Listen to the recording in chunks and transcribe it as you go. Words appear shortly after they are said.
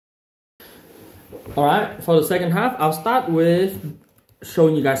Alright, for the second half, I'll start with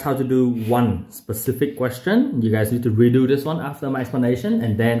showing you guys how to do one specific question. You guys need to redo this one after my explanation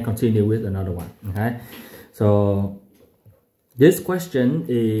and then continue with another one. Okay, so this question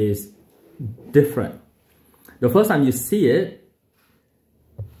is different. The first time you see it,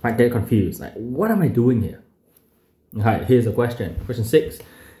 you might get confused. Like, what am I doing here? Okay, here's the question. Question 6.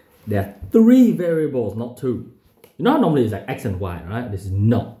 There are 3 variables, not 2. You know how normally it's like x and y, right? This is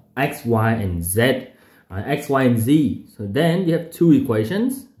not. X, y, and z. Right? X, y, and z. So then you have 2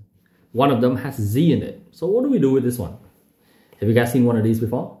 equations. One of them has z in it. So what do we do with this one? Have you guys seen one of these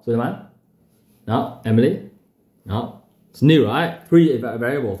before? Suleiman? No? Emily? No? It's new, right? 3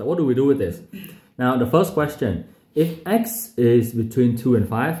 variables. So what do we do with this? Now, the first question. If x is between 2 and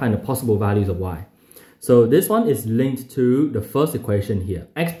 5, find the possible values of y. So this one is linked to the first equation here.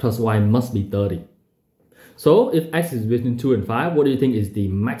 X plus y must be 30. So if x is between 2 and 5, what do you think is the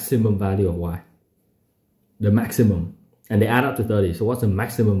maximum value of y? The maximum. And they add up to 30. So what's the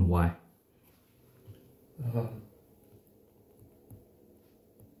maximum y?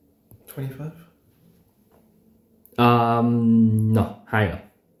 25? No, higher.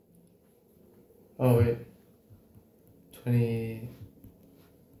 Oh wait.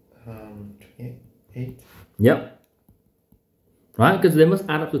 28? Yep. Right? Because they must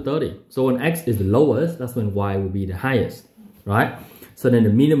add up to 30. So when x is the lowest, that's when y will be the highest. Right? So then the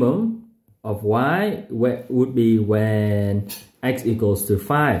minimum of y would be when x equals to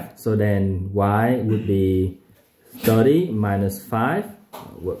 5. So then y would be 30 minus 5.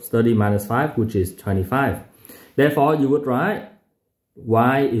 30 minus 5, which is 25. Therefore, you would write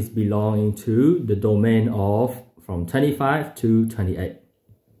y is belonging to the domain of from 25 to 28.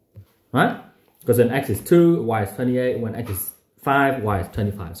 Right? Because when x is 2, y is 28. When x is 5, y is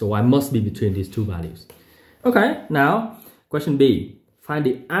 25. So y must be between these 2 values. Okay, now question B. Find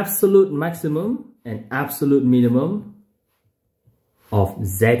the absolute maximum and absolute minimum of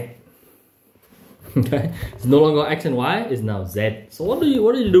z. Okay, it's no longer x and y, it's now z. So what do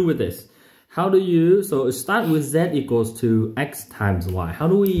you do with this? How do you, so start with z equals to x times y. How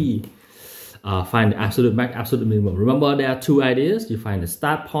do we find the absolute max, absolute minimum? Remember, there are 2 ideas. You find the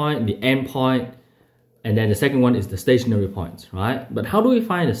start point, the end point, and then the second one is the stationary points, right? But how do we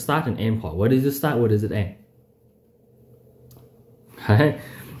find the start and end point? Where does it start? Where does it end? Okay.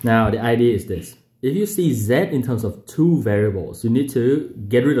 Now the idea is this. If you see z in terms of 2 variables, you need to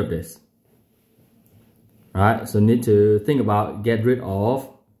get rid of this. Right? So you need to think about get rid of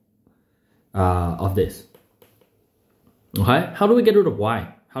this. Okay? How do we get rid of y?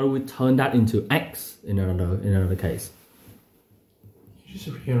 How do we turn that into x in another case? You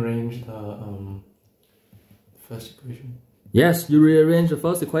just rearrange the first equation. Yes, you rearrange the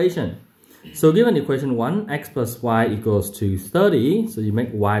first equation. So given equation 1, x plus y equals to 30. So you make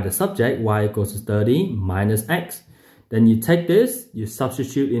y the subject, y equals to 30 minus x. Then you take this, you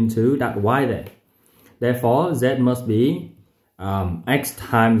substitute into that y there. Therefore, z must be x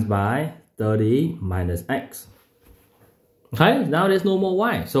times by 30 minus x. Okay, now there's no more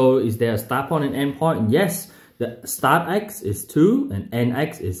y. So is there a start point and end point? Yes, the start x is 2 and end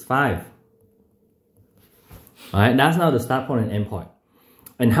x is 5. Alright, that's now the start point and end point.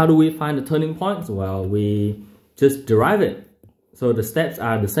 And how do we find the turning points? Well, we just derive it. So the steps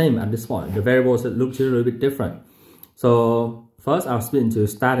are the same at this point. The variables that look a little bit different. So first I'll split into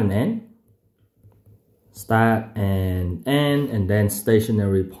start and end. Start and end, and then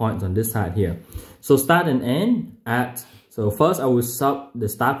stationary points on this side here. So start and end at, so first I will sub the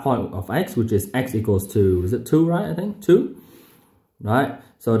start point of x, which is x equals to, is it 2, right? I think 2, right?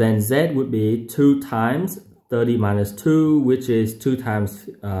 So then z would be 2 times 30 minus 2, which is 2 times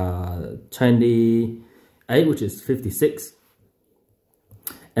 28, which is 56.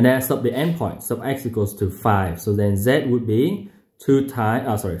 And then I sub the end point, sub x equals to 5. So then z would be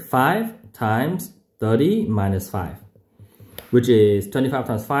 5 times 30 minus 5, which is 25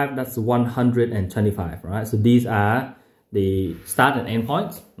 times 5, that's 125, right? So these are the start and end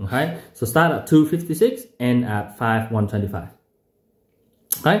points, okay? So start at 256, end at 125.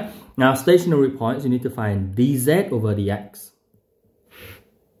 Okay, now stationary points, you need to find dz over dx.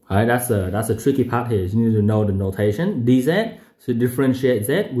 Alright, that's a tricky part here. You need to know the notation. dz, so differentiate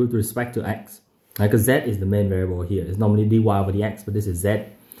z with respect to x. Because z is the main variable here. It's normally dy over dx, but this is z.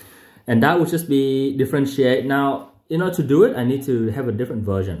 And that would just be differentiate. Now, in order to do it, I need to have a different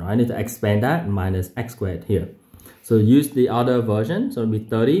version. Right? I need to expand that minus x squared here. So use the other version. So it'll be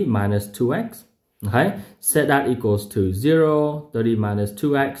 30 minus 2x. Okay, set that equals to 0, 30 minus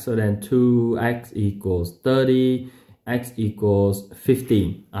 2x, so then 2x equals 30, x equals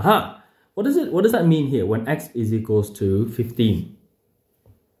 15. Aha! What does that mean here when x is equals to 15?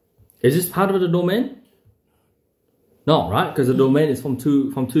 Is this part of the domain? No, right? Because the domain is from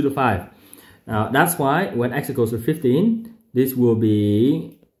 2 to 5. That's why when x equals to 15, this will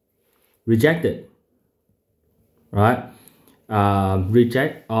be rejected, right?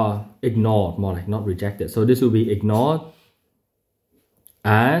 Reject or ignored, more like, not rejected. So this will be ignored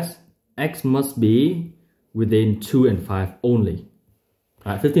as x must be within 2 and 5 only.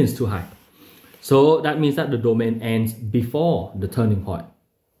 Right? 15 is too high. So that means that the domain ends before the turning point,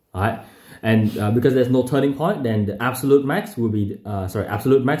 right? And because there's no turning point, then the absolute max will be,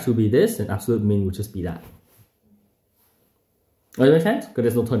 absolute max will be this, and absolute mean will just be that. Does that make sense? Because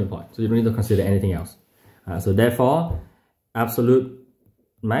there's no turning point, so you don't need to consider anything else. So therefore, absolute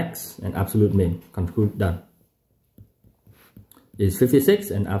max and absolute mean, conclude, done, is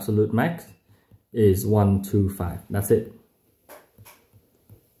 56, and absolute max is 125. That's it.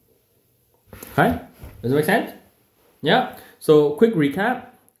 Okay, does it make sense? Yeah. So quick recap.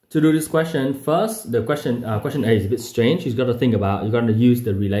 To do this question, first, the question A is a bit strange. You've got to think about, you're going to use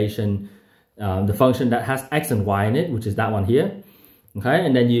the relation, the function that has x and y in it, which is that one here. Okay,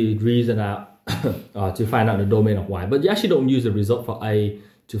 and then you reason out to find out the domain of y. But you actually don't use the result for A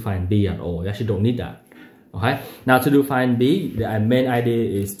to find B at all. You actually don't need that. Okay, now to do find B, the main idea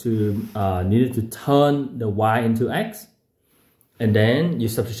is to needed to turn the y into x, and then you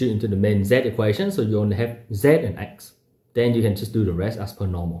substitute into the main z equation, so you only have z and x. Then you can just do the rest as per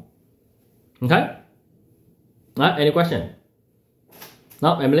normal. Okay? Alright, any question?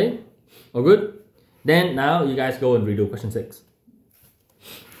 No, Emily? All good? Then now you guys go and redo question 6.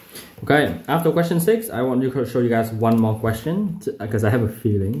 Okay, after question 6, I want to show you guys one more question, because I have a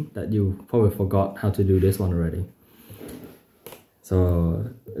feeling that you probably forgot how to do this one already. So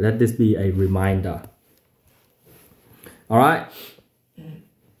let this be a reminder. Alright,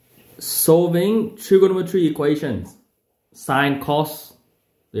 solving trigonometry equations. Sine, cos.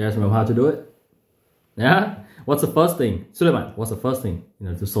 Do you guys remember how to do it? Yeah? What's the first thing? Suleiman, what's the first thing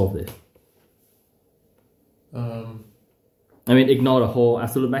to solve this? I mean, ignore the whole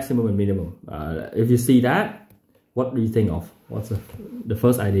absolute maximum and minimum. If you see that, what do you think of? What's the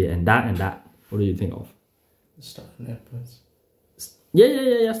first idea? And that. What do you think of? Start and endpoints.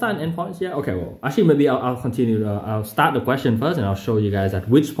 Yeah. Start and endpoints. Yeah. Okay. Well, actually, maybe I'll continue. I'll start the question first, and I'll show you guys at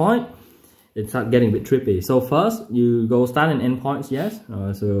which point it starts getting a bit trippy. So first, you go start and endpoints, yes.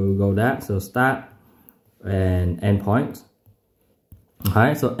 So go that. So start and endpoints.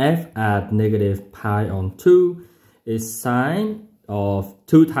 Okay. So f at negative pi on 2 is sine of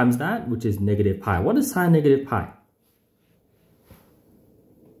 2 times that, which is negative pi. What is sine negative pi?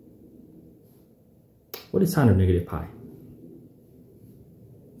 What is sine of negative pi?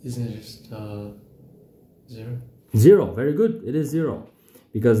 Isn't it just 0? 0. Very good. It is 0.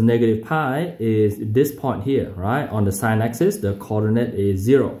 Because negative pi is this point here, right? On the sine axis, the coordinate is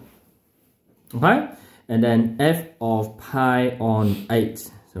 0. Okay? And then f of pi on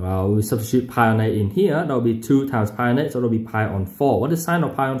 8. So we substitute pi on 8 in here. That will be 2 times pi on 8, so that will be pi on 4. What is sine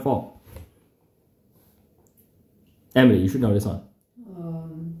of pi on 4? Emily, you should know this one.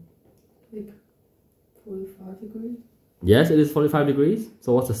 Like 45 degrees. Yes, it is 45 degrees.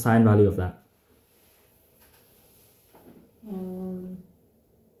 So what's the sine value of that?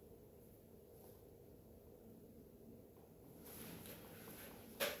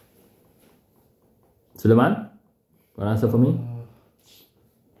 Suleiman, got an answer for me?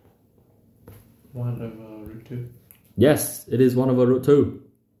 1 over root 2. Yes, it is 1 over root 2.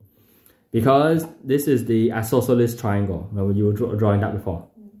 Because this is the isosceles triangle. Remember you were drawing that before.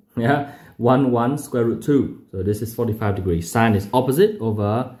 Yeah, 1 square root 2. So this is 45 degrees. Sine is opposite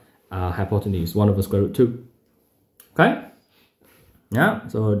over hypotenuse, 1 over square root 2. Okay? Yeah,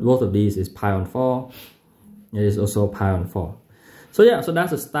 so both of these is pi on 4. It is also pi on 4. So yeah, so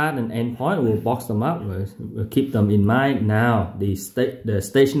that's the start and end point. We'll box them up. We'll keep them in mind. Now, the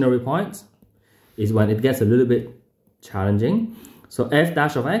stationary points is when it gets a little bit challenging. So f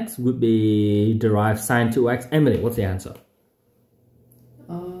dash of x would be derived sine 2x. Emily, what's the answer?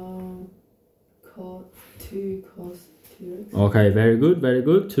 2 cos 2x. Okay, very good, very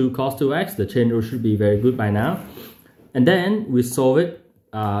good. 2 cos 2x. The chain rule should be very good by now. And then we solve it,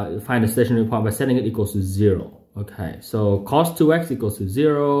 find the stationary point by setting it equals to 0. Okay, so cos 2x equals to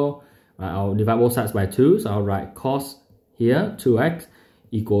 0. I'll divide both sides by 2. So I'll write cos here, 2x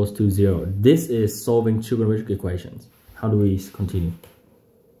equals to 0. This is solving trigonometric equations. How do we continue?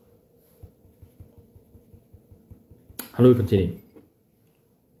 How do we continue?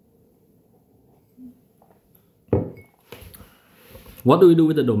 What do we do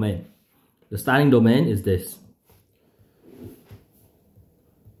with the domain? The starting domain is this.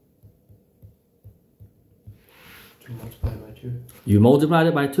 To multiply by 2. You multiply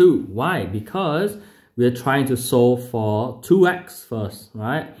it by 2. Why? Because we're trying to solve for 2x first,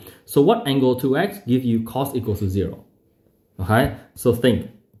 right? So what angle 2x give you cos equals to 0? Okay, so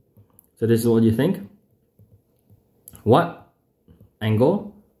think. So this is what you think. What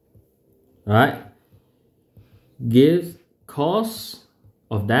angle, right, gives cos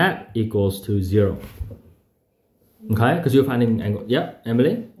of that equals to 0? Okay, because you're finding angle. Yeah,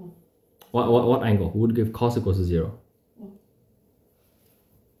 Emily? What angle would give cos equals to 0?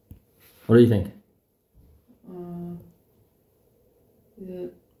 What do you think? Is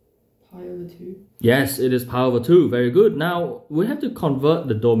it pi over 2? Yes, it is pi over 2. Very good. Now, we have to convert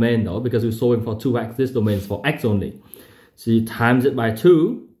the domain though, because we're solving for 2x. This domain is for x only. So you times it by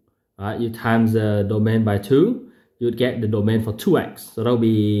 2. Right? You times the domain by 2. You would get the domain for 2x. So that will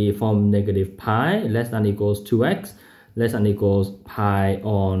be from negative pi less than equals 2x less than equals pi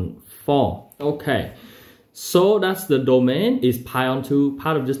on 4. Okay. So that's the domain. Is pi on 2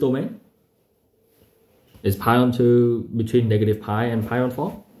 part of this domain? Is pi on 2 between negative pi and pi on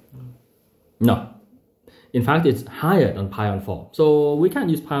 4? No. In fact, it's higher than pi on 4. So we can't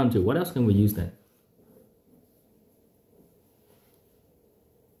use pi on 2. What else can we use then?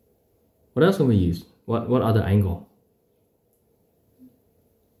 What else can we use? What other angle?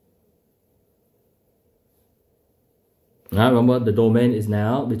 Now remember, the domain is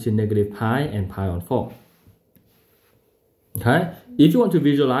now between negative pi and pi on 4. Okay? If you want to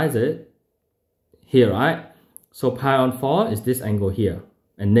visualize it, here, right? So pi on 4 is this angle here.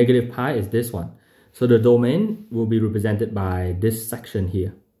 And negative pi is this one. So the domain will be represented by this section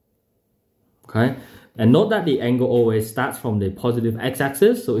here. Okay? And note that the angle always starts from the positive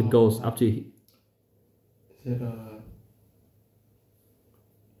x-axis. So it goes up to... Is it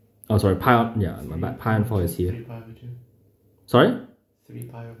Oh, sorry. Pi on... Yeah, my bad. Pi on 4 is here. 3 pi over 2. Sorry? 3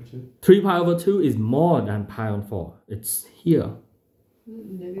 pi over 2. 3 pi over 2 is more than pi on 4. It's here.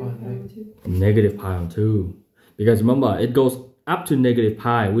 Negative pi over 2? Negative pi on 2. Because remember, it goes up to negative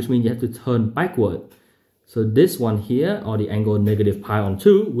pi, which means you have to turn backward. So this one here, or the angle negative pi on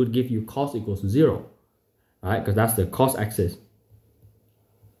 2, would give you cos equals to 0. Right? Because that's the cos axis.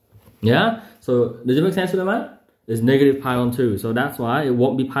 Yeah? So does it make sense to the man? It's negative pi on 2. So that's why it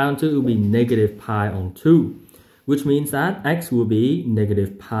won't be pi on 2, it will be negative pi on 2. Which means that x will be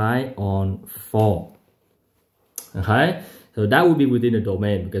negative pi on 4. Okay? So that will be within the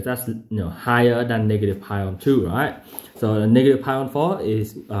domain because that's higher than negative pi on 2, right? So the negative pi on 4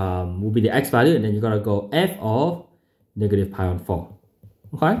 is will be the x value, and then you gotta go f of negative pi on 4.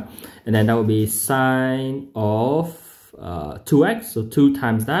 Okay? And then that would be sine of 2x. So 2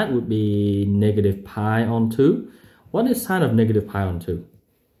 times that would be negative pi on 2. What is sine of negative pi on 2?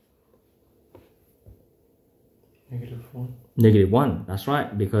 Negative 1. Negative 1, that's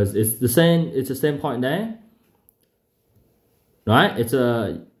right, because it's the same point there. Right? It's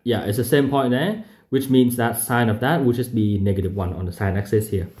the same point there, which means that sine of that would just be negative 1 on the sine axis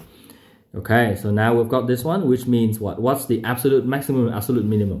here. Okay, so now we've got this one, which means what? What's the absolute maximum and absolute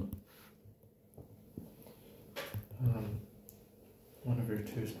minimum? 1 over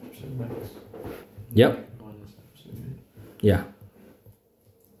 2 is absolute max. Yep. 1 is absolute min. Yeah.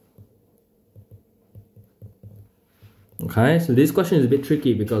 Okay, so this question is a bit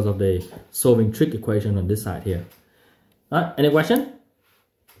tricky because of the solving trig equation on this side here. Alright, any question?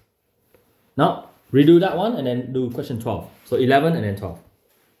 No? Redo that one and then do question 12. So 11 and then 12.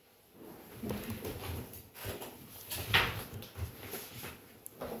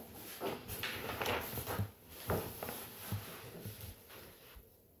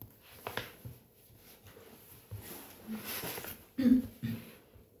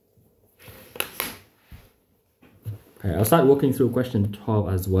 Okay, I'll start working through question 12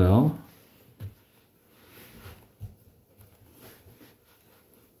 as well.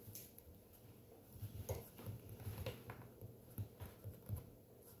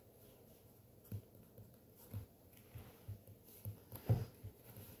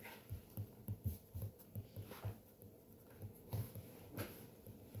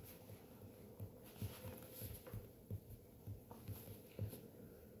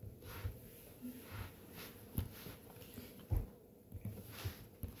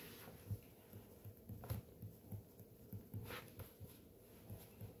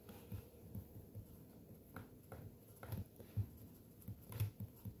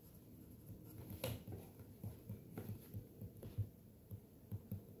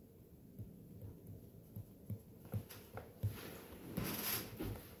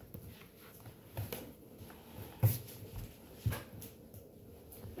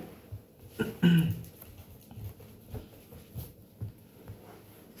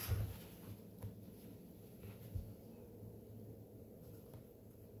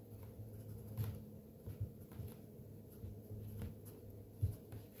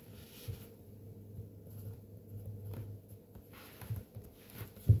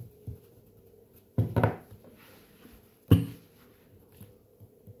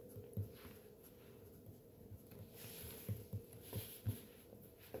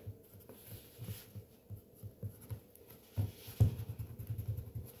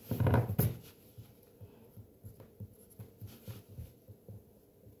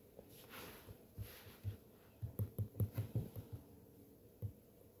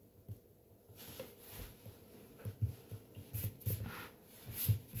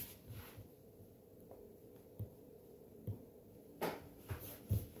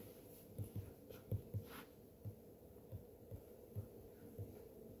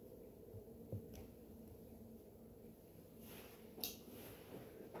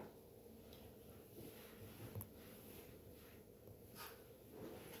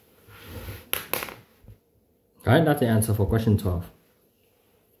 Right, that's the answer for question 12.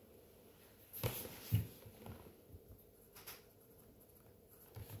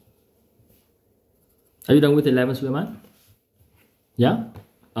 Are you done with 11, Suleiman? Yeah?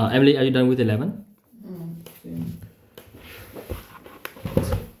 Emily, are you done with 11?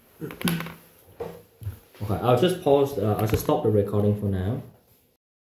 Okay, I'll just pause, I'll just stop the recording for now.